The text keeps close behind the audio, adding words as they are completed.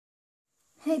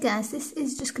Hey guys, this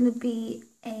is just going to be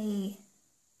a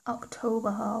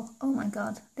October haul. Oh my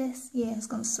god, this year has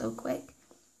gone so quick.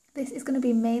 This is going to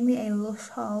be mainly a Lush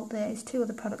haul. There's two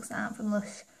other products that aren't from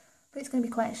Lush, but it's going to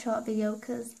be quite a short video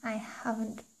because I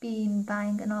haven't been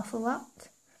buying an awful lot.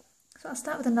 So I'll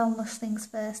start with the non-Lush things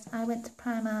first. I went to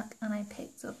Primark and I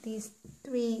picked up these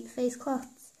 3 face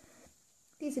cloths.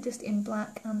 These are just in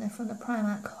black and they're from the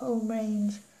Primark home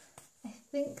range. I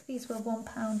think these were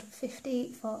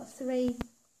 £1.50 for 3.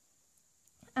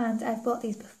 And I've bought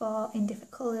these before in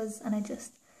different colours and I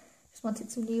just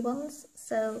wanted some new ones.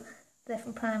 So they're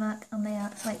from Primark and they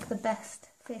are like the best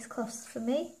face cloths for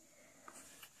me.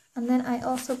 And then I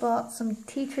also bought some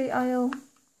tea tree oil.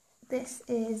 This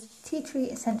is tea tree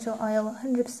essential oil,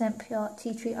 100% pure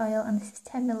tea tree oil, and this is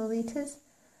 10 millilitres.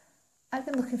 I've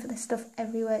been looking for this stuff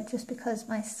everywhere just because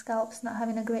my scalp's not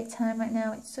having a great time right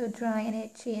now. It's so dry and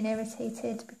itchy and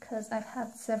irritated because I've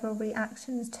had several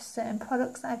reactions to certain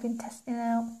products that I've been testing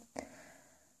out.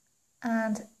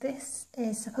 And this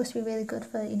is supposed to be really good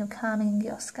for, calming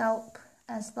your scalp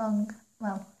along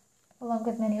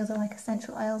with many other like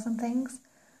essential oils and things.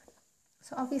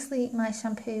 So obviously my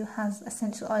shampoo has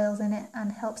essential oils in it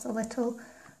and helps a little.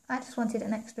 I just wanted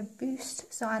an extra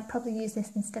boost, so I'd probably use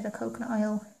this instead of coconut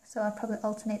oil, so I'd probably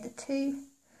alternate the two.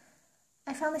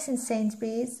 I found this in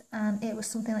Sainsbury's and it was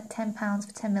something like £10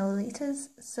 for 10 millilitres,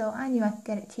 so I knew I could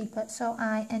get it cheaper, so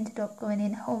I ended up going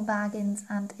in Home Bargains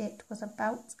and it was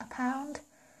about £1.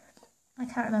 I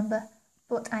can't remember,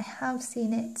 but I have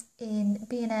seen it in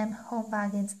B&M, Home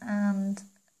Bargains and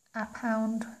at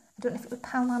Pound. I don't know if it was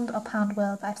Poundland or Pound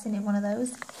World, but I've seen it in one of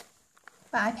those.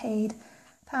 But I paid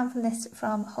 £1 from this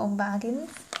from Home Bargains.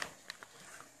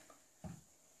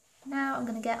 Now I'm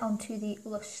going to get on to the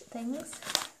Lush things.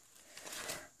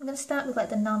 I'm going to start with like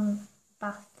the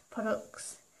non-bath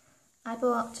products. I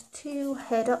bought 2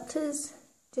 hair doctors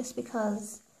just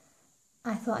because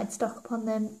I thought I'd stock up on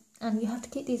them, and you have to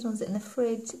keep these ones in the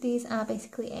fridge. These are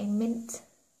basically a mint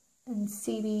and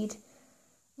seaweed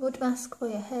mud mask for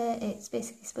your hair. It's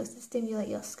basically supposed to stimulate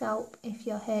your scalp if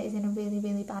your hair is in a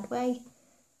really bad way.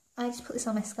 I just put this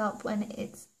on my scalp when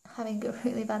it's having a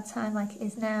really bad time like it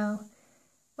is now.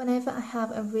 Whenever I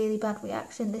have a really bad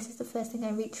reaction, this is the first thing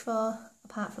I reach for,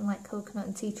 apart from like coconut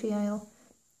and tea tree oil,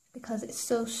 because it's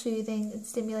so soothing and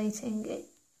stimulating. It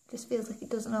just feels like it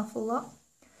does an awful lot.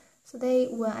 So they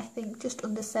were, I think, just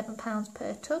under £7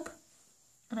 per tub,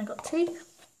 and I got 2.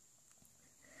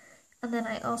 And then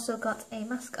I also got a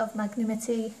mask of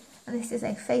Magnanimity, and this is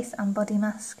a face and body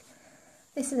mask.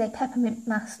 This is a peppermint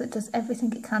mask that does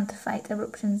everything it can to fight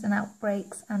eruptions and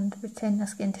outbreaks and return your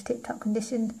skin to tip-top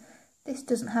condition. This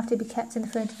doesn't have to be kept in the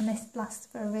fridge and this lasts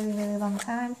for a really long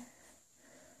time.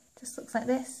 Just looks like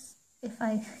this, if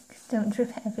I don't drip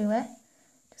it everywhere.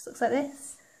 Just looks like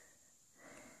this.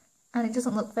 And it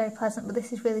doesn't look very pleasant, but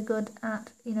this is really good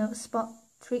at, spot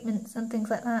treatments and things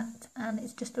like that. And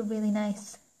it's just a really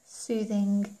nice,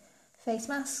 soothing face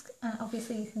mask. And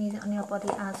obviously you can use it on your body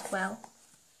as well.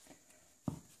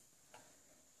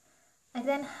 I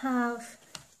then have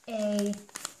a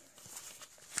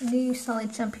new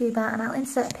solid shampoo bar, and I'll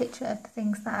insert a picture of the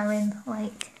things that are in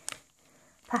like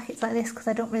packets like this because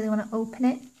I don't really want to open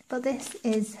it. But this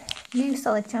is new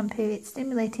solid shampoo. It's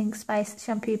stimulating spice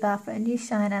shampoo bar for a new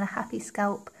shine and a happy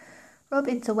scalp. Rub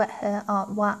into wet hair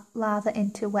or lather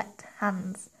into wet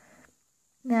hands.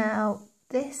 Now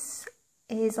this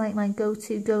is like my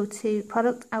go-to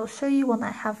product. I will show you one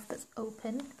that I have that's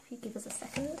open if you give us a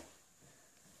second.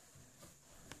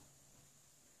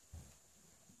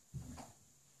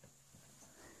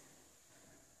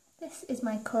 This is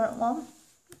my current one,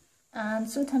 and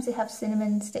sometimes they have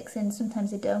cinnamon sticks in, sometimes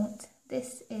they don't.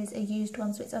 This is a used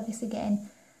one, so it's obviously getting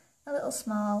a little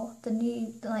small.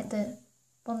 The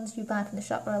ones you buy from the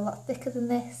shop are a lot thicker than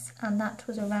this, and that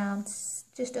was around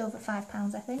just over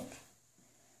 £5, I think.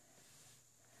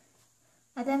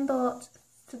 I then bought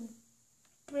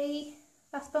 3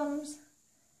 bath bombs.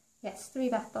 Yes, 3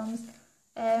 bath bombs.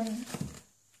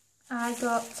 I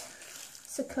got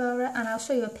Sakura, and I'll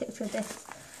show you a picture of this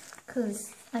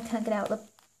because I can't get out of the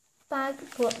bag,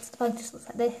 but the bag just looks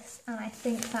like this, and I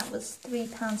think that was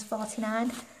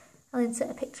 £3.49. I'll insert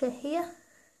a picture here.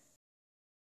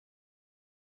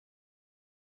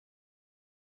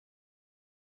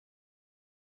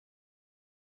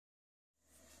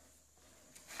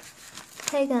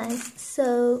 Hey guys,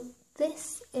 so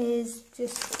this is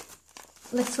just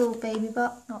little baby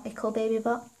bot, not ickle baby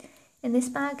bot, in this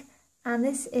bag, and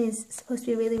this is supposed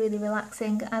to be really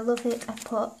relaxing. I love it.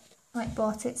 I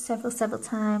bought it several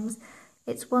times.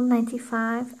 It's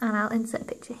 £1.95 and I'll insert a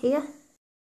picture here.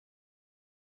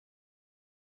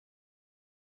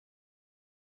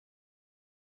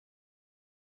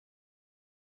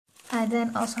 I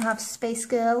then also have Space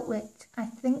Girl, which I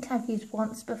think I've used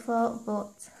once before,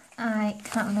 but I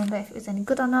can't remember if it was any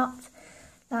good or not.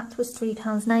 That was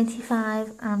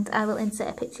 £3.95, and I will insert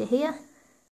a picture here.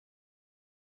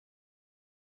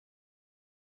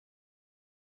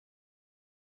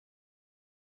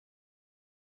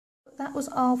 That was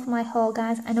all for my haul,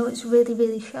 guys. I know it's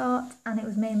really short and it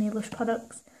was mainly Lush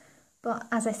products, but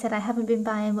as I said, I haven't been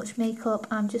buying much makeup.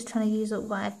 I'm just trying to use up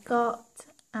what I've got,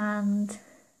 and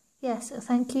yeah, so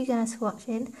thank you guys for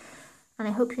watching, and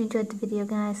I hope you enjoyed the video,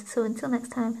 guys. So until next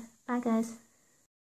time, bye guys.